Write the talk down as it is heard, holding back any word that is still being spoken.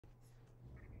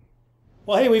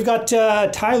Well, hey, we've got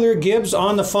Tyler Gibbs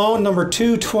on the phone, number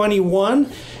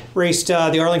 221. Raced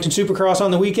the Arlington Supercross on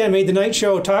the weekend, made the night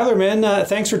show. Tyler, man,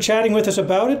 thanks for chatting with us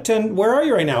about it. And where are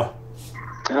you right now?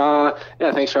 Yeah,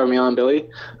 thanks for having me on, Billy.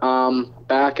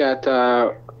 Back at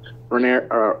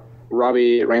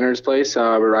Robbie Rayner's place.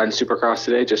 We're riding Supercross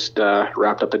today. Just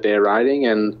wrapped up the day of riding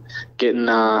and getting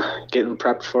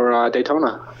prepped for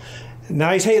Daytona.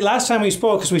 Nice. Hey, last time we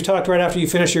spoke, because we talked right after you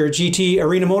finished your GT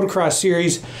Arena Motocross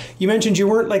series, you mentioned you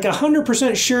weren't like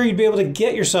 100% sure you'd be able to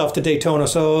get yourself to Daytona,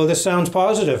 so this sounds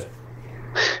positive.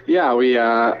 Yeah,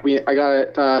 I got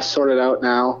it sorted out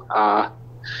now.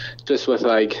 Just with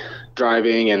like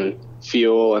driving and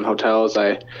fuel and hotels.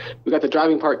 We got the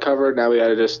driving part covered. Now we got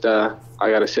to just I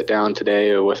got to sit down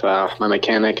today with my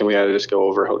mechanic, and we got to just go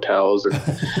over hotels and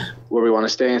where we want to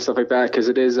stay and stuff like that, because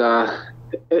it is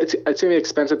it's gonna be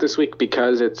expensive this week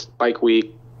because it's bike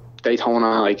week.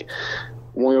 Daytona, like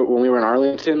when we were in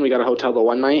Arlington, we got a hotel the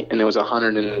one night and it was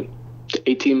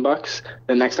 $118.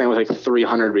 The next night was like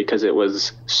 $300 because it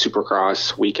was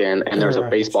Supercross weekend and there was a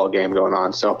baseball game going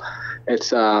on. So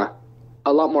it's a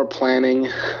lot more planning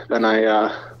than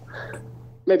I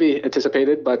maybe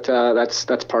anticipated, but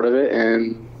that's part of it,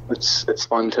 and it's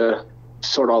fun to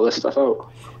sort all this stuff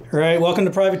out. Right, welcome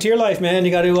to privateer life, man.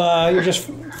 You got to you're just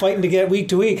fighting to get week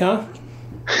to week, huh?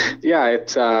 Yeah,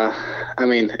 it's I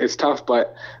mean, it's tough,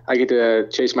 but I get to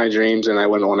chase my dreams, and I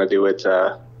wouldn't want to do it.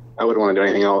 I wouldn't want to do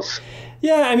anything else.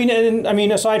 Yeah, I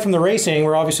mean, aside from the racing,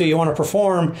 where obviously you want to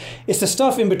perform, it's the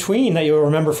stuff in between that you'll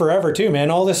remember forever too, man.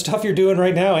 All this stuff you're doing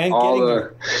right now, and all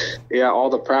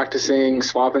the practicing,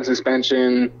 swapping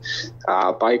suspension,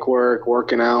 bike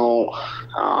working out,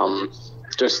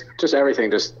 just everything.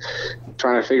 Just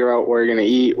trying to figure out where you're gonna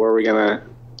eat, where we're gonna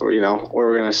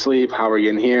sleep, how we're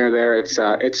getting here, there.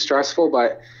 It's stressful,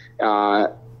 but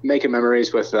making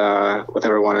memories with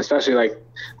everyone, especially like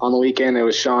on the weekend. It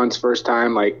was Sean's first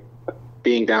time like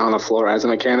being down on the floor as a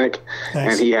mechanic.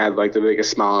 Nice. And he had like the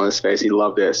biggest smile on his face. He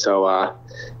loved it. So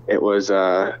it was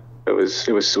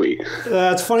sweet.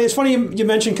 It's funny. It's funny you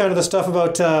mentioned kind of the stuff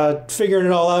about figuring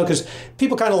it all out, because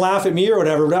people kind of laugh at me or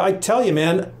whatever. But I tell you,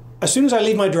 man, as soon as I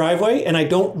leave my driveway and I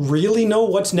don't really know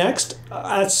what's next,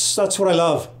 that's what I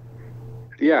love.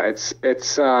 Yeah, it's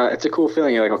a cool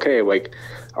feeling. You're like, okay, like,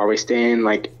 are we staying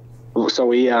like? So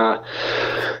we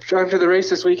driving to the race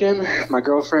this weekend. My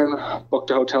girlfriend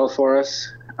booked a hotel for us.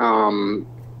 The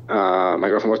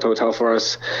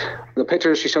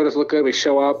pictures she showed us look good. We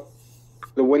show up.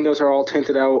 The windows are all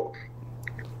tinted out.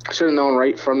 I should have known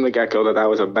right from the get-go that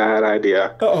was a bad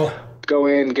idea. Uh-oh. Go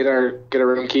in, get our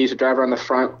room keys. We drive around the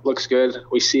front. Looks good.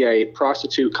 We see a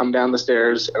prostitute come down the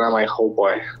stairs, and I'm like, oh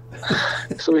boy.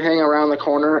 So we hang around the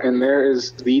corner, and there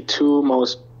is the two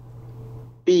most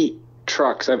beat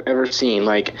trucks I've ever seen.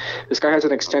 Like, this guy has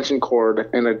an extension cord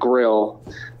and a grill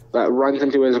that runs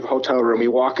into his hotel room. We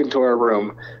walk into our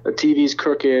room. The TV's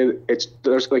crooked.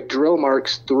 There's like drill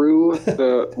marks through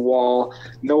the wall.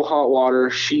 No hot water.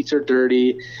 Sheets are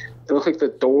dirty. It looked like the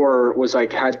door was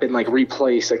like had been like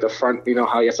replaced, like the front. You know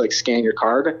how you have to like scan your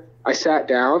card. I sat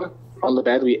down on the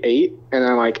bed. We ate, and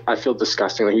I'm like, I feel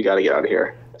disgusting. Like, we got to get out of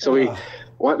here. So we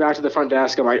went back to the front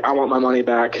desk. I'm like, I want my money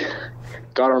back.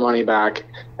 Got our money back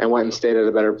and went and stayed at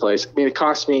a better place. I mean, it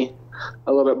cost me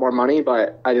a little bit more money,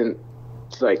 but I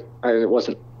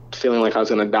wasn't feeling like I was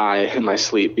going to die in my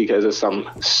sleep because of some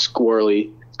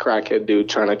squirrely crackhead dude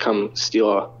trying to come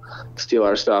steal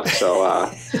our stuff. So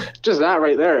just that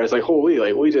right there is like, holy,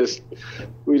 like we just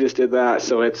did that.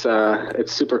 So it's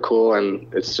super cool, and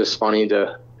it's just funny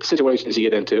to situations you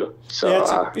get into. So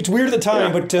yeah, it's weird at the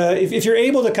time, but if you're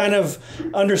able to kind of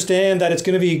understand that it's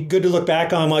going to be good to look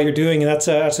back on while you're doing it,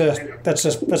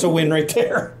 that's a win right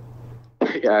there.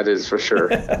 Yeah, it is for sure.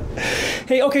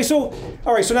 Hey, okay, so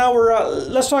all right, so now we're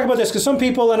let's talk about this, because some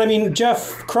people, and I mean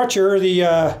Jeff Crutcher, the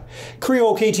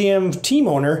CREO KTM team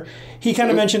owner, he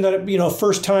kind of mentioned that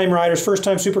first time riders, first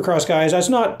time Supercross guys, that's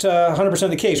not 100%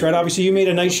 the case, right? Obviously, you made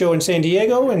a night show in San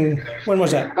Diego, and when was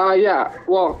that? Yeah,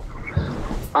 well,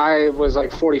 I was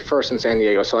like 41st in San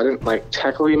Diego, so I didn't like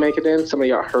technically make it in.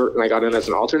 Somebody got hurt, and I got in as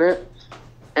an alternate.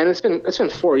 And it's been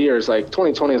 4 years. Like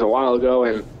 2020 is a while ago,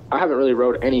 and I haven't really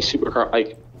rode any Supercross.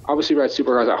 Like, obviously, we ride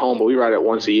Supercross at home, but we ride it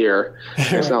once a year.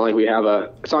 It's not like we have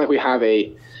a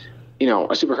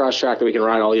Supercross track that we can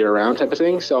ride all year round type of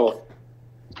thing. So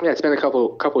yeah, it's been a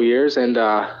couple years, and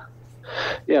I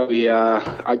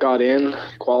got in,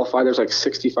 qualified. There's like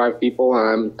 65 people,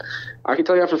 and I can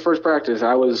tell you after first practice,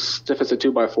 I was stiff as a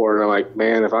 2x4, and I'm like,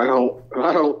 man, if I don't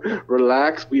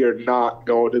relax, we are not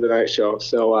going to the night show.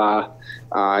 So I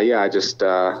just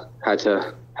had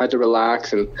to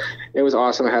relax, and it was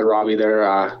awesome. I had Robbie there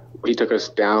he took us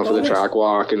down for the track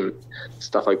walk and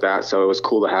stuff like that. So it was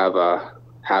cool to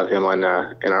have him on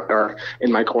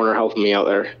in my corner helping me out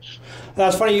there.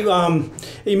 That's funny.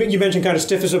 You mentioned kind of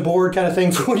stiff as a board kind of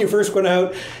thing when you first went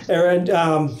out. And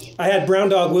I had Brown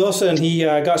Dog Wilson. He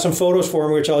got some photos for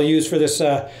me, which I'll use for this,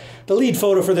 the lead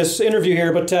photo for this interview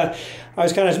here. But I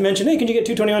was kind of mentioned, hey, can you get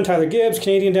 221 Tyler Gibbs,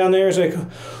 Canadian down there? He's like,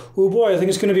 oh boy, I think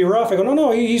it's going to be rough. I go,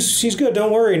 no, he's good.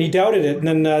 Don't worry. And he doubted it. And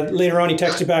then later on, he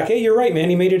texted back, hey, you're right, man.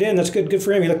 He made it in. That's good. Good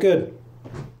for him. He looked good.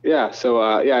 Yeah.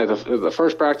 So the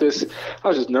first practice, I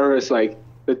was just nervous. Like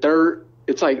the dirt,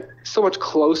 it's like so much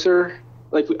closer.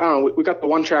 Like, I don't know, we got the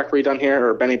one track redone here,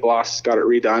 or Benny Bloss got it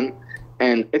redone,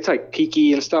 and it's like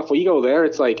peaky and stuff. When you go there,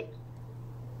 it's like,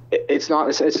 it's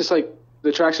just like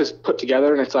the track's just put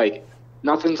together, and it's like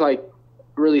nothing's like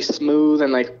really smooth.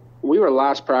 And like we were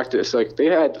last practice, like they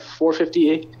had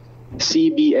 450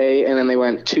 CBA, and then they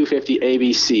went 250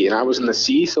 ABC, and I was in the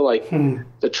C, so like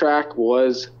the track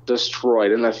was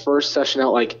destroyed. In the first session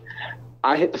out, like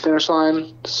I hit the finish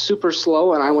line super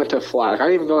slow, and I went to flat. Like, I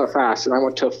didn't even go that fast, and I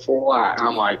went to flat, and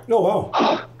I'm like, oh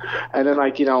wow. And then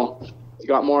like, you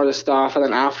got more of the stuff, and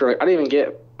then after, like, I didn't even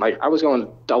get, like, I was going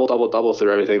double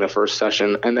through everything the first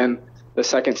session, and then the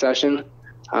second session,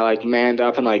 I like manned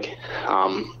up and like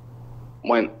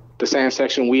went the sand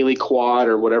section wheelie quad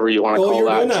or whatever you want to call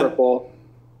that, triple.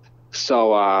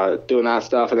 So doing that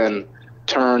stuff, and then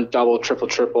turn double,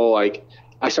 triple, like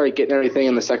I started getting everything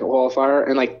in the second qualifier,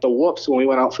 and like the whoops when we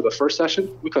went out for the first session,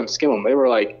 we couldn't skim them. They were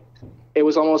like, it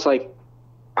was almost like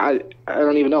I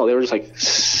don't even know. They were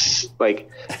just like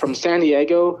from San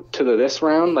Diego to this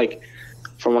round, like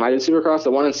from when I did Supercross,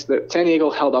 the one in San Diego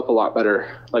held up a lot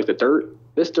better. Like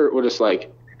this dirt was just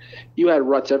like, you had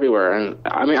ruts everywhere, and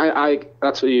I mean I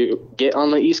that's what you get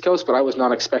on the East Coast, but I was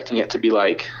not expecting it to be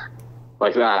like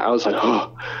that. I was like,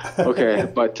 oh,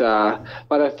 okay. But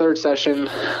by the third session,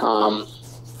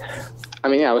 I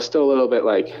mean, yeah, I was still a little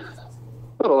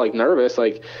nervous.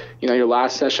 Like, your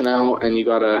last session out, and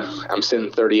I'm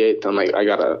sitting 38th. I'm like, I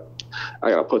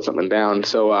gotta put something down.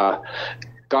 So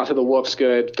got to the whoops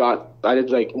good. I did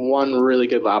like one really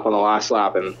good lap on the last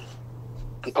lap, and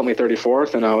put me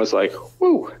 34th. And I was like,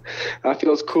 woo, that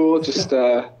feels cool. Just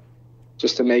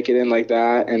to make it in like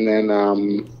that, and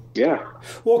then. Yeah.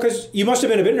 Well, because you must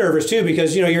have been a bit nervous too,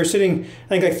 because you're sitting,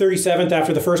 I think, like 37th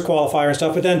after the first qualifier and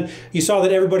stuff, but then you saw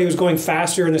that everybody was going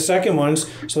faster in the second ones,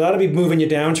 so that'll be moving you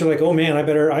down. So you're like, oh man, I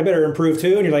better improve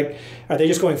too. And you're like, are they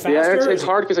just going faster? Yeah, it's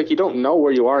hard because like you don't know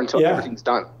where you are until everything's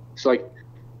done. So like,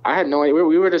 I had no idea.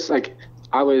 We were just like,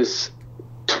 I was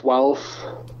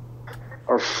 12th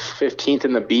or 15th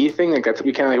in the B thing. Like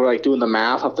we kind of were like doing the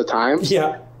math off the times.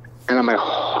 Yeah. And I'm like,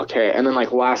 oh, okay. And then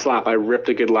like last lap, I ripped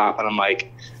a good lap, and I'm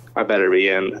like, I better be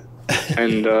in.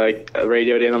 And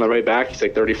radioed in on the way back. He's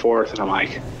like 34th, and I'm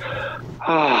like,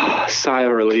 sigh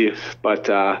of relief. But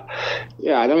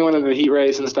then we went into the heat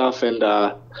race and stuff, and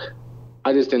I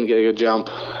just didn't get a good jump.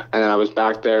 And then I was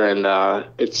back there, and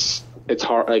it's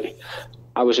hard. Like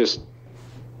I was just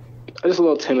a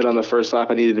little timid on the first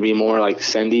lap. I needed to be more like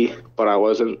Sendy, but I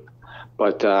wasn't.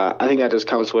 But I think that just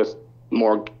comes with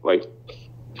more like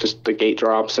just the gate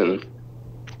drops and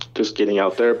just getting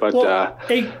out there. But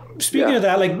hey, speaking of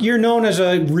that, like you're known as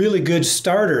a really good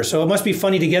starter, so it must be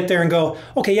funny to get there and go,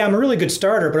 okay, yeah, I'm a really good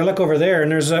starter, but I look over there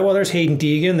and there's Hayden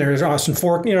Deegan, there's Austin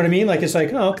Fork, you know what I mean? Like it's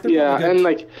like, oh, yeah, and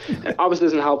like obviously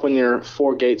doesn't help when you're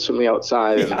 4 gates from the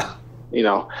outside, and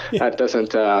that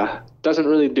doesn't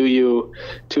really do you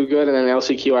too good. And then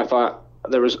LCQ, I thought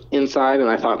there was inside, and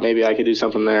I thought maybe I could do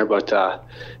something there, but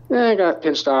I got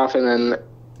pinched off, and then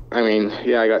I mean,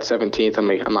 yeah, I got 17th.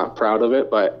 I'm not proud of it,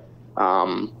 but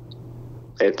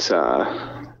it's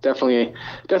definitely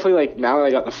like now that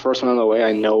I got the first one out of the way,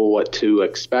 I know what to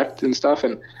expect and stuff.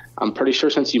 And I'm pretty sure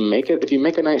if you make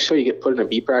a nice show, you get put in a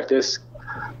B practice.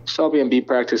 So I'll be in B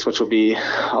practice, which will be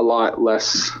a lot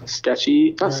less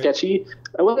sketchy. Not sketchy.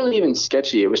 It wasn't even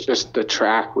sketchy. It was just the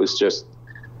track was just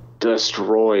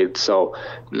destroyed. So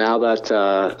now that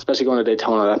especially going to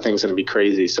Daytona, that thing's going to be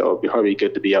crazy, so it'd be probably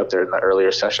good to be out there in the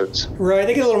earlier sessions. Right,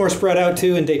 they get a little more spread out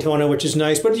too in Daytona, which is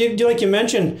nice. But like you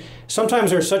mentioned,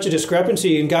 sometimes there's such a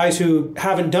discrepancy in guys who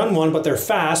haven't done one but they're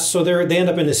fast, so they end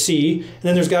up in the C, and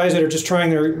then there's guys that are just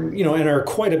trying their and are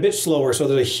quite a bit slower, so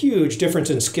there's a huge difference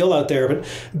in skill out there. But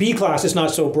B class is not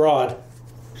so broad.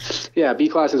 Yeah, B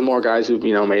class is more guys who've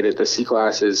made it. The C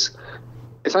class is,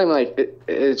 it's not even like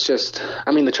it's just,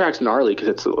 I mean, the track's gnarly because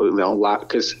it's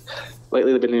because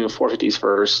lately they've been doing 450s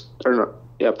first, or no,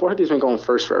 yeah, 450's been going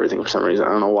first for everything for some reason. I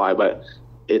don't know why, but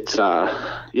it's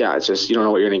it's just you don't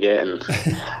know what you're gonna get. And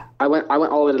I went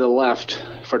all the way to the left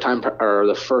for or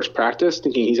the first practice,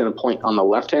 thinking he's going to point on the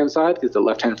left-hand side because the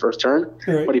left-hand first turn,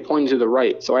 right. But he pointed to the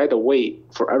right. So I had to wait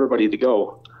for everybody to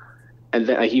go. And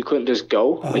then like, you couldn't just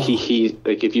go. Like he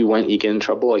like if you went, you get in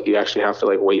trouble. Like you actually have to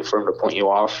like wait for him to point you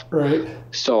off. Right.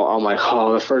 So I'm like,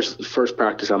 the first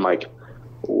practice, I'm like,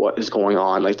 what is going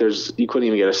on? Like you couldn't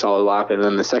even get a solid lap. And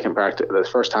then the second practice, the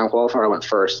first time qualifier, I went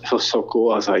first. It was so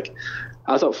cool. I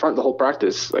was up front the whole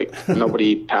practice. Like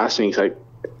nobody passed me. It's like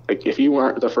if you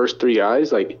weren't the first three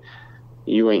guys, like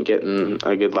you ain't getting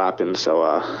a good lap in.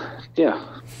 So yeah.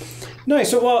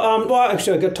 Nice. So well,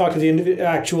 actually, I got to talk to the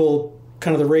actual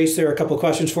kind of the race there. A couple of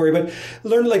questions for you, but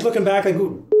looking back,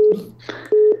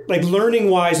 like learning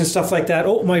wise and stuff like that.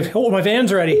 Oh, my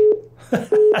van's ready.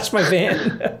 That's my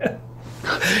van.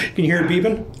 Can you hear it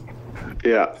beeping?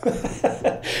 Yeah.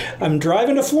 I'm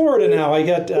driving to Florida now. I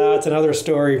got it's another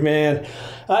story, man.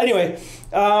 Anyway,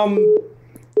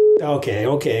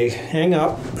 okay, hang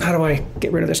up. How do I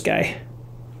get rid of this guy?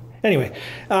 Anyway,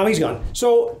 he's gone.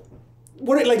 So,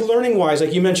 what like learning wise,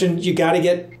 like you mentioned, you got to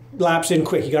get laps in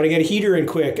quick. You got to get a heater in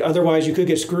quick. Otherwise, you could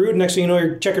get screwed. Next thing you know,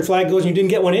 your checkered flag goes and you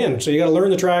didn't get one in. So you got to learn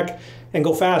the track and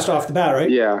go fast off the bat, right?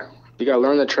 Yeah, you got to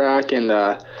learn the track, and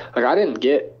like I didn't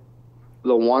get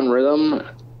the one rhythm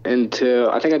until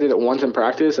I think I did it once in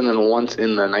practice and then once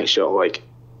in the night show. Like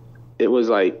it was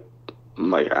like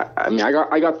I mean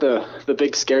I got the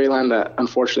big scary line that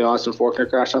unfortunately Austin Faulkner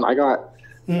crashed on.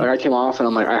 I came off and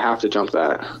I'm like, I have to jump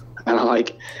that, and I'm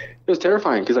like, it was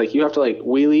terrifying because like you have to like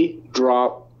wheelie,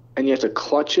 drop, and you have to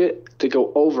clutch it to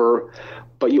go over,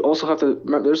 but you also have to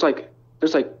remember there's like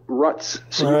ruts,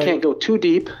 so right. You can't go too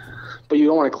deep, but you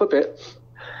don't want to clip it.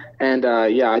 And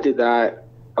I did that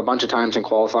a bunch of times in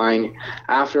qualifying.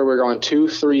 After we're going 2,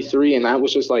 3, 3, and that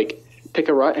was just like pick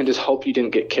a rut and just hope you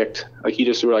didn't get kicked. Like you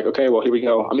just were like, okay, well here we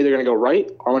go. I'm either gonna go right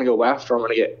or I'm gonna go left or I'm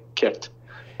gonna get kicked.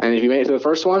 And if you made it to the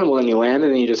first one, well then you landed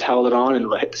and you just held it on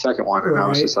and hit the second one. And I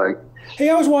was just like, hey,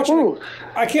 I was watching.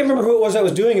 I can't remember who it was that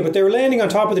was doing it, but they were landing on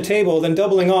top of the table, then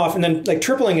doubling off, and then like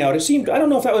tripling out. It seemed. I don't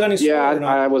know if that was any. Yeah, or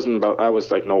not. I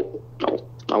was like, no,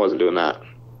 I wasn't doing that.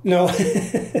 No.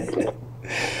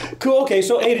 Cool. Okay.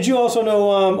 So, hey, did you also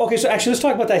know? Okay. So, actually, let's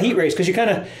talk about that heat race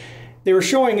because they were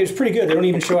showing it was pretty good. They don't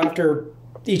even show after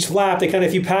each lap. They kind of,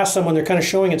 if you pass someone, they're kind of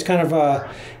showing it's kind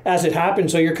of as it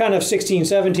happened. So you're kind of 16,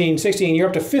 17, 16. You're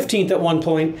up to 15th at one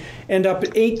point, end up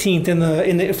at 18th in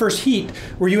the first heat.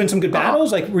 Were you in some good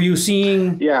battles? Like, were you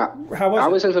seeing? Yeah. How was it? I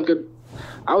was in some good.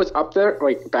 I was up there,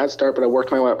 like bad start, but I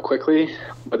worked my way up quickly.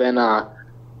 But then I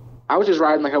was just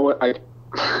riding like I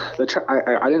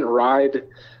didn't ride.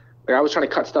 Like I was trying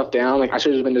to cut stuff down. Like I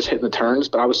should have been just hitting the turns,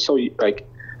 but I was so like.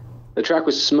 The track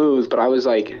was smooth, but I was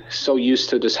like so used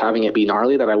to just having it be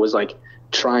gnarly that I was like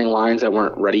trying lines that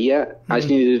weren't ready yet. Mm-hmm. I just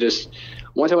needed to just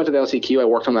once I went to the LCQ, I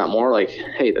worked on that more. Like,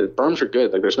 hey, the berms are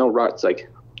good. Like, there's no ruts. Like,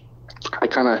 I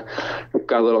kind of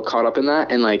got a little caught up in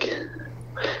that, and like,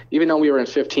 even though we were in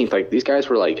 15th, like these guys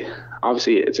were like,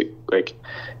 obviously it was like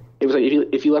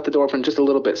if you left the door open just a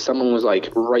little bit, someone was like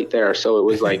right there. So it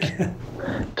was like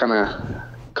kind of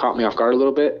caught me off guard a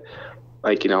little bit.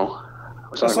 Like, you know.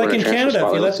 It's like in Canada,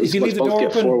 if you leave the door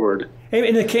open. Forward.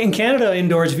 In Canada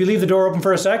indoors, if you leave the door open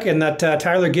for a second, that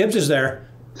Tyler Gibbs is there.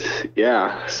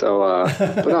 Yeah. So,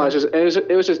 but no,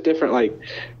 it was just different. Like,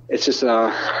 it's just I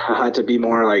had to be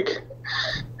more like,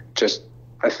 just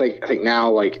I think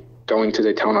now like going to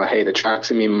Daytona. Hey, the track's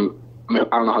gonna be. I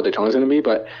don't know how Daytona's gonna be,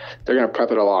 but they're gonna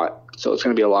prep it a lot, so it's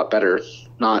gonna be a lot better.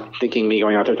 Not thinking me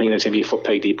going out there thinking there's gonna be foot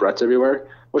peg deep ruts everywhere.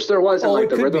 Which there was in like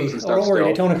the rhythms and stuff. Don't worry,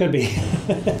 Daytona could be.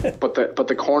 but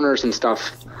the corners and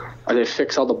stuff, they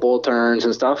fix all the bull turns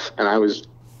and stuff, and I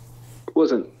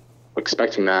wasn't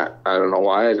expecting that. I don't know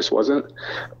why, I just wasn't.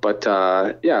 But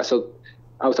yeah, so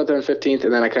I was up there in 15th,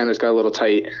 and then I kind of just got a little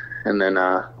tight, and then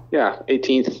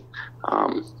 18th.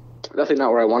 Definitely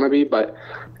not where I want to be, but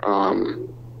I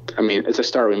mean, it's a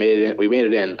start. We made it in. We made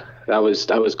it in. That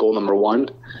was goal number 1.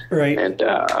 Right. And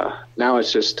now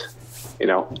it's just, you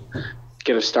know.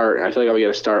 Get a start, and I feel like if we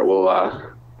get a start, we'll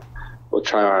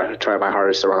try my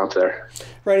hardest to run up there.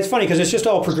 Right, it's funny because it's just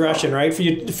all progression, right? For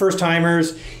you first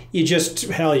timers, you just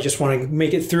want to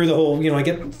make it through the whole,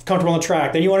 get comfortable on the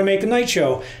track. Then you want to make the night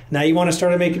show. Now you want to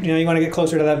start to make, you want to get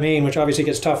closer to that main, which obviously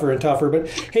gets tougher and tougher. But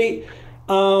hey,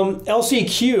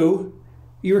 LCQ,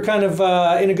 you were kind of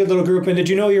in a good little group, and did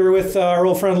you know you were with our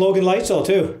old friend Logan Lightsell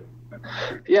too?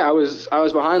 Yeah, I was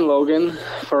behind Logan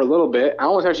for a little bit. I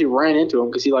almost actually ran into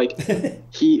him because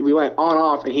we went on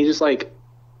off, and he just like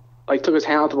took his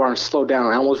hand out the bar and slowed down,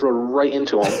 and I almost rode right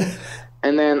into him.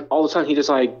 And then all of a sudden he just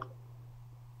like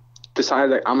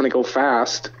decided that I'm gonna go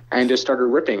fast and just started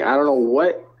ripping. I don't know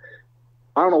what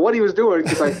I don't know what he was doing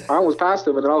because I almost passed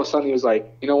him, and then all of a sudden he was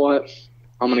like, you know what?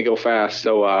 I'm going to go fast.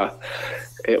 So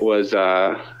it was,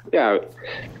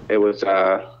 it was,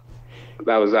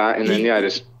 that was that. And then,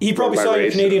 just. He probably saw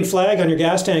your Canadian flag on your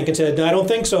gas tank and said, I don't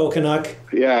think so, Canuck.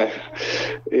 Yeah.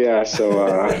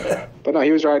 So, but no,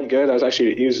 he was riding good.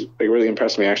 He was like really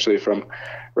impressed me actually from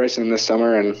racing this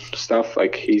summer and stuff.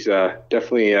 Like he's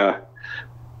definitely a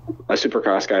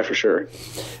Supercross guy for sure.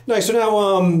 Nice. So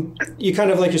now you kind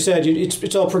of, like you said,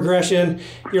 it's all progression.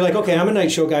 You're like, okay, I'm a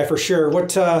night show guy for sure.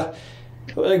 What is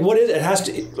it? It has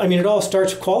to. I mean, it all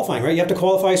starts with qualifying, right? You have to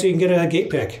qualify so you can get a gate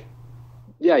pick.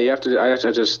 Yeah, I have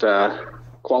to just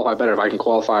qualify better. If I can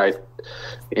qualify,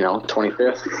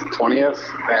 25th, 20th,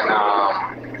 then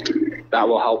that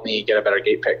will help me get a better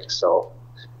gate pick. So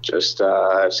just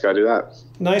gotta do that.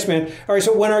 Nice, man. All right.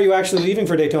 So when are you actually leaving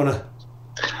for Daytona?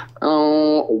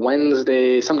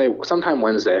 Wednesday, sometime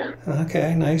Wednesday.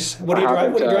 Okay, nice. What are you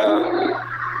driving?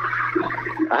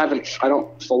 I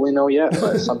don't fully know yet,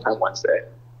 but sometime Wednesday.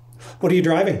 What are you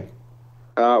driving?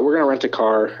 We're going to rent a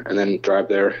car and then drive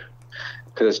there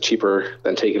because it's cheaper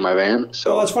than taking my van.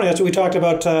 So. Oh, that's funny. That's what we talked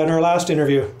about in our last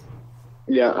interview.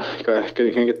 Yeah.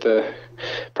 You can get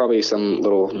probably some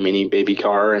little mini baby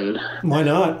car. And why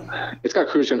not? It's got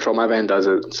cruise control. My van does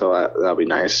it, so that'll be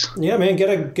nice. Yeah, man. Get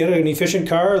an efficient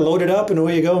car, load it up, and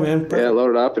away you go, man. Perfect. Yeah, load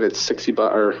it up, and it's $60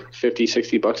 or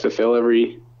 $50-$60 to fill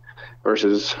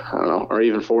versus, I don't know, or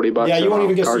even $40. Yeah, you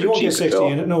won't get 60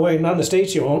 in it. No way. Not in the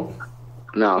States, you won't.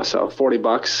 No, so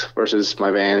 $40 versus my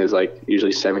van is like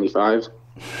usually $75.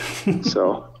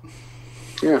 So,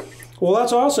 yeah. Well,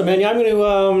 that's awesome, man. Yeah, I'm going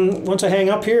to once I hang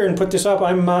up here and put this up,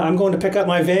 I'm going to pick up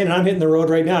my van and I'm hitting the road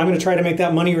right now. I'm going to try to make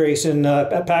that money race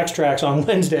at PAX Tracks on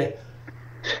Wednesday.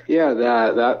 Yeah,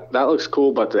 that looks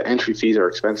cool, but the entry fees are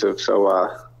expensive, so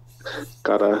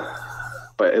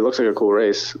but it looks like a cool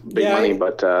race, big money,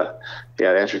 but the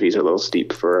entry fees are a little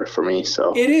steep for me.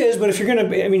 So it is, but if you're going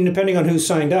to, I mean, depending on who's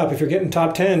signed up, if you're getting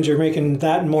top 10s, you're making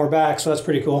that and more back, so that's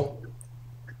pretty cool.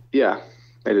 Yeah,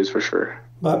 it is for sure.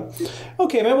 But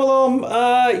okay, man. Well,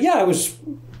 it was.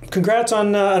 Congrats on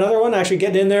another one. Actually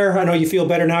getting in there. I know you feel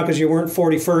better now because you weren't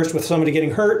 41st with somebody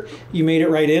getting hurt. You made it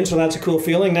right in, so that's a cool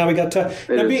feeling. Now we got to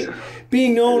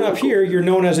being known up here. You're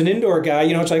known as an indoor guy.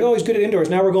 It's like, oh, he's good at indoors.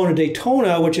 Now we're going to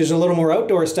Daytona, which is a little more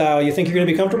outdoor style. You think you're going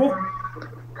to be comfortable?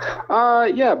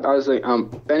 Yeah. I was like,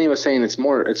 Benny was saying it's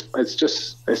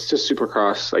just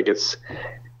Supercross. Like it's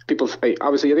people. Like,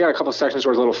 obviously, they got a couple sections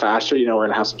where it's a little faster. We're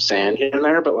gonna have some sand here and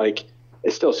there, but like.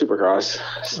 It's still Supercross.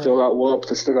 Still got whoops.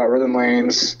 It's still got rhythm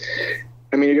lanes.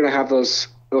 I mean, you're going to have those.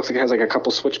 It looks like it has like a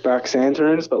couple switchback sand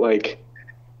turns, but like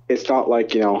it's not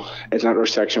like, it's not a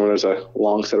section where there's a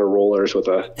long set of rollers with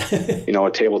a,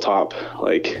 a tabletop.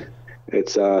 Like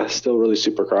it's still really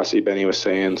Supercrossy, Benny was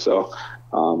saying. So,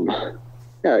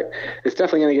 yeah, it's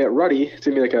definitely going to get ruddy. It's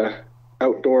going to be like a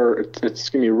outdoor.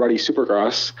 It's going to be ruddy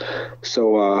Supercross.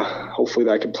 So hopefully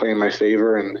that can play in my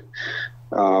favor and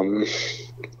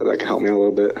that can help me a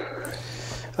little bit.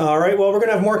 All right. Well, we're going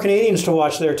to have more Canadians to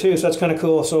watch there, too, so that's kind of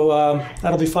cool. So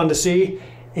that'll be fun to see.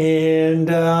 And,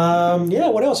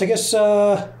 what else? I guess,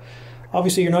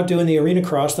 obviously, you're not doing the Arena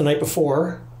Cross the night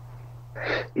before.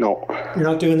 No. You're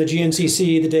not doing the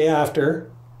GNCC the day after.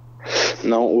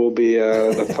 No, we'll be,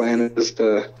 the plan is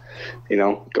to,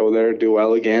 go there, do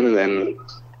well again, and then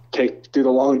do the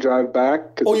long drive back.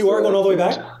 Oh, you are going all the way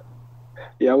back?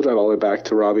 Yeah, we'll drive all the way back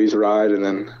to Robbie's ride and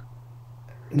then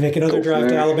make another drive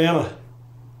to Alabama.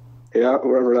 Yeah,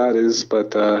 wherever that is,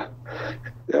 but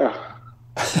yeah.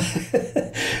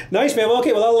 Nice, man. Well,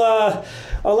 okay. Well,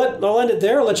 I'll end it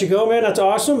there. I'll let you go, man. That's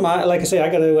awesome. Like I say, I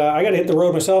gotta hit the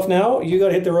road myself now. You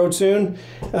gotta hit the road soon.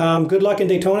 Good luck in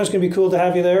Daytona. It's gonna be cool to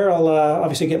have you there. I'll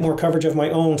obviously get more coverage of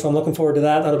my own, so I'm looking forward to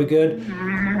that. That'll be good.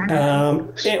 I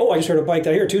just heard a bike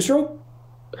out here. Two-stroke.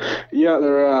 Yeah,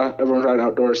 they're everyone's riding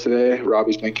outdoors today.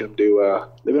 Robbie's making them do.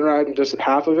 They've been riding just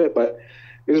half of it, but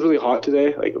it was really hot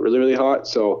today, like really, really hot.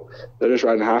 So they're just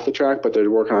riding half the track, but they're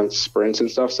working on sprints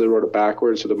and stuff. So they rode it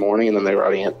backwards for the morning, and then they're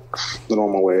riding it the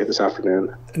normal way this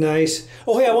afternoon. Nice.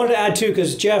 Oh, hey, I wanted to add too,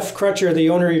 because Jeff Crutcher, the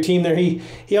owner of your team there, he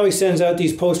always sends out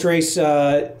these post-race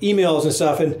emails and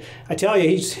stuff, and I tell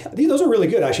you, those are really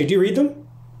good. Actually, do you read them?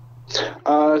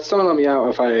 Some of them, yeah.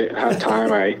 If I have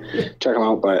time, I check them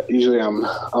out. But usually,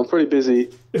 I'm pretty busy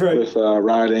with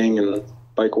riding and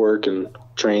bike work and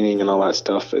training and all that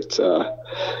stuff. It's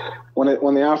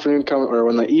when the afternoon comes or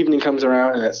when the evening comes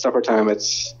around and it's supper time,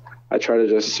 I try to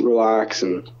just relax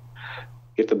and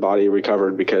get the body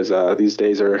recovered because these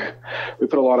days we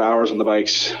put a lot of hours on the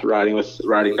bikes riding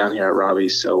down here at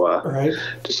Robbie's. So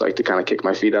just like to kind of kick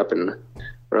my feet up and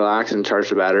relax and charge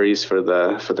the batteries for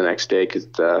the next day because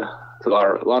a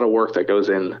lot of work that goes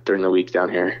in during the week down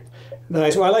here.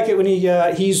 Nice. Well, I like it when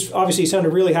he's obviously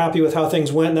sounded really happy with how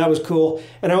things went, and that was cool.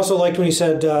 And I also liked when he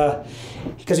said,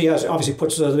 because he obviously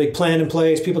puts the big plan in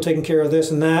place, people taking care of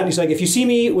this and that. He's like, if you see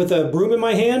me with a broom in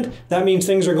my hand, that means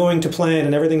things are going to plan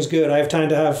and everything's good. I have time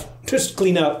to just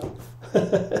clean up.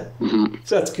 Mm-hmm.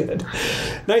 So that's good.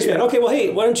 Nice, man. Okay, well,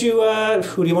 hey, why don't you,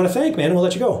 who do you want to thank, man? We'll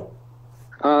let you go.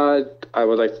 I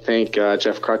would like to thank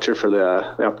Jeff Crutcher for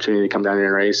the opportunity to come down here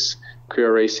and race.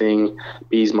 CREO Racing,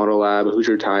 Bees Moto Lab,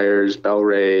 Hoosier Tires, Bell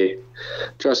Ray,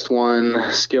 Just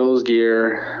One, Skills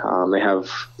Gear. We have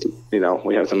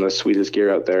some of the sweetest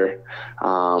gear out there.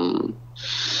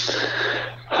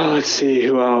 Let's see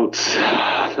who else.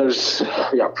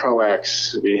 We got Pro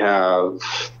X.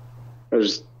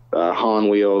 There's Han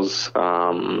Wheels.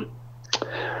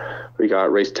 We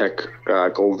got Race Tech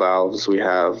Gold Valves. We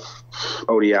have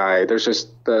ODI. There's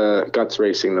just the Guts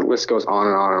Racing. The list goes on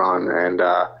and on and on. And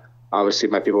obviously,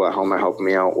 my people at home are helping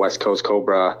me out. West Coast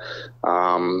Cobra,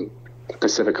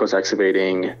 Pacific Coast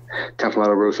Excavating, Temple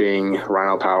Metal Roofing,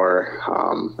 Rhino Power,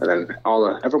 and then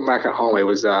everyone back at home. It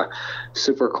was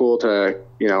super cool to,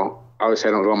 obviously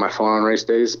I don't go on my phone on race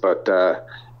days, but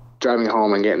driving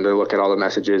home and getting to look at all the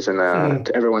messages and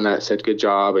to everyone that said good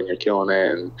job and you're killing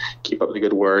it and keep up the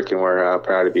good work and we're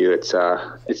proud of you. It's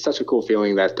such a cool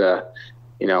feeling that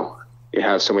you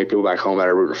have so many people back home that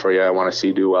are rooting for you. I want to see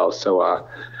you do well. So I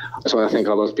just want to thank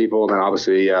all those people, and then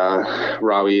obviously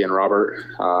Robbie and Robert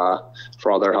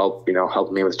for all their help,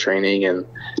 helping me with training and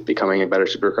becoming a better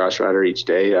Supercross rider each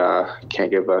day.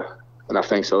 Can't give enough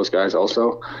thanks to those guys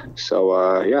also.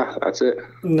 So yeah, that's it.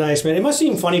 Nice, man. It must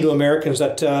seem funny to Americans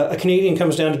that a Canadian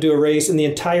comes down to do a race and the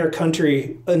entire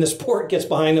country in the sport gets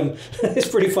behind them. It's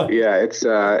pretty funny. Yeah,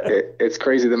 it's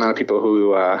crazy the amount of people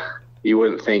who you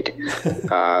wouldn't think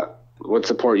would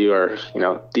support you or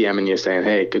DMing you saying,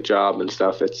 hey, good job and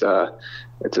stuff. It's a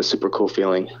super cool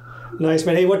feeling. Nice,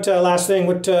 man. Hey, what last thing,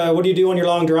 what do you do on your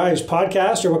long drives?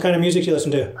 Podcast, or what kind of music do you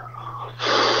listen to?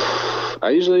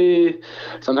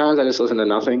 Sometimes I just listen to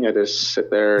nothing. I just sit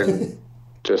there and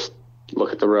just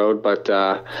look at the road. But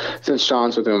since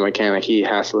Sean's with me, a mechanic, he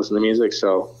has to listen to music.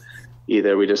 So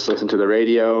either we just listen to the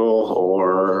radio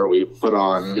or we put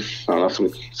on, I don't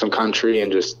know, some country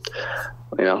and just,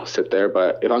 sit there.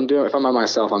 But if I'm by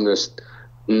myself, I'm just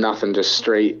nothing, just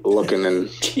straight looking and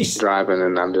driving.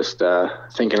 And I'm just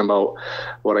thinking about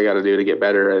what I got to do to get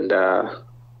better. And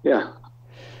yeah.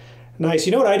 Nice.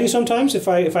 You know what I do sometimes if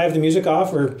I have the music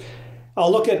off, or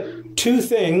I'll look at two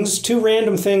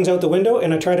random things out the window,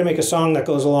 and I try to make a song that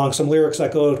goes along, some lyrics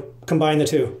that combine the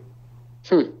two.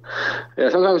 Yeah,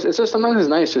 sometimes it's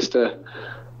nice just to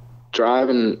drive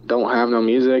and don't have no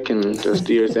music and just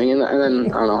do your thing. And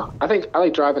then, I don't know, I think I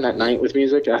like driving at night with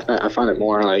music. I find it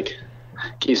more like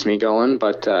keeps me going.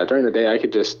 But during the day, I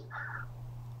could just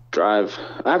drive.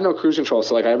 I have no cruise control,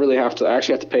 so I actually have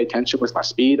to pay attention with my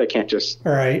speed. I can't just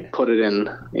put it in,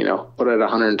 put it at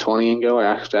 120 and go. I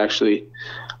have to actually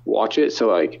watch it.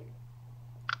 So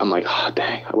I'm like, oh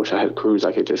dang, I wish I had cruise.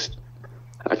 I could just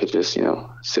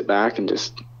sit back and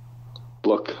just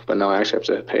look. But no, I actually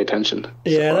have to pay attention.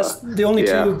 Yeah, that's the only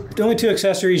two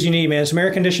accessories you need, man. Some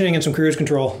air conditioning and some cruise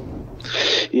control.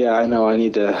 Yeah, I know.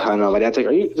 My dad's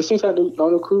like, this thing's got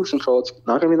no cruise control. It's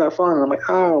not going to be that fun. And I'm like, it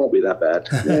won't be that bad.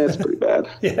 Yeah, it's pretty bad.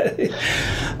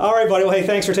 Yeah. All right, buddy. Well, hey,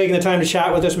 thanks for taking the time to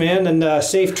chat with us, man, and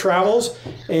safe travels.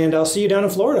 And I'll see you down in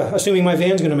Florida, assuming my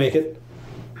van's going to make it.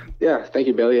 Yeah, thank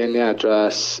you, Billy. And yeah,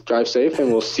 drive safe,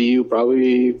 and we'll see you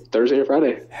probably Thursday or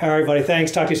Friday. All right, buddy.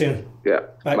 Thanks. Talk to you soon. Yeah.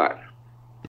 Bye.